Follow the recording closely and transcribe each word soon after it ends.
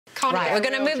Right, we're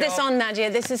going to move this on, Nadia.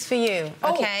 This is for you,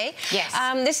 OK? Yes.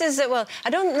 This is, well, I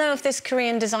don't know if this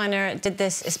Korean designer did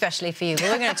this especially for you, but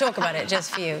we're going to talk about it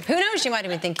just for you. Who knows, she might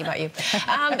have been thinking about you.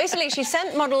 Basically, she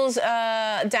sent models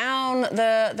down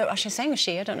the... Oh, she's saying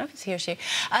she, I don't know if it's he or she.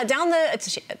 Down the...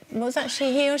 Was that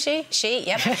she, he or she? She,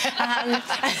 yep.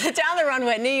 Down the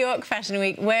runway at New York Fashion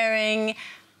Week wearing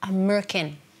a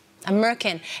Merkin. A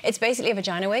Merkin. It's basically a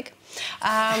vagina wig.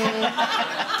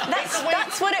 That's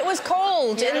what it was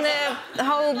called in the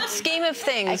whole scheme of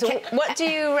things. What do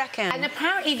you reckon? And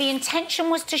apparently the intention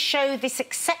was to show this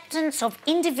acceptance of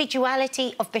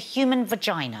individuality of the human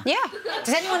vagina. Yeah.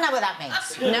 Does anyone know what that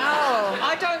means? No.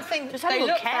 I don't think they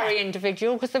look very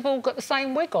individual because they've all got the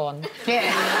same wig on.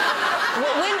 Yeah.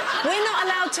 We're not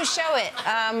allowed to show it,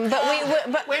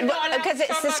 because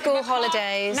it's the school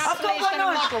holidays. I've got one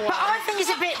on, but I think it's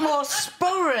a bit more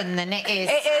sporran than it is.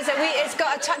 It is. It's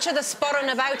got a touch of the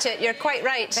sporran about it. You're quite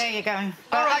right. There you go.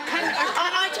 All right,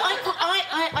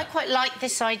 I quite like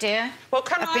this idea. Well,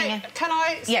 can I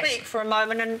speak for a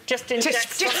moment and just for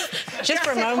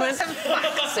a moment. Put some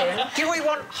facts in. Do we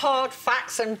want hard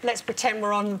facts and let's pretend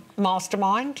we're on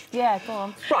Mastermind? Yeah, go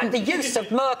on. Right, the use of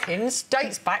Merkins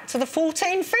dates back to the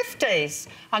 1450s,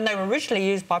 and they were originally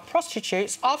used by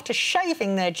prostitutes after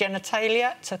shaving their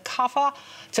genitalia to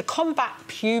combat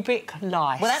pubic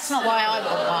lice. Well, that's not why I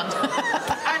want one.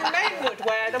 And men would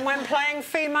wear them when playing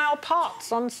female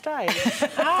parts on stage.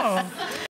 Oh.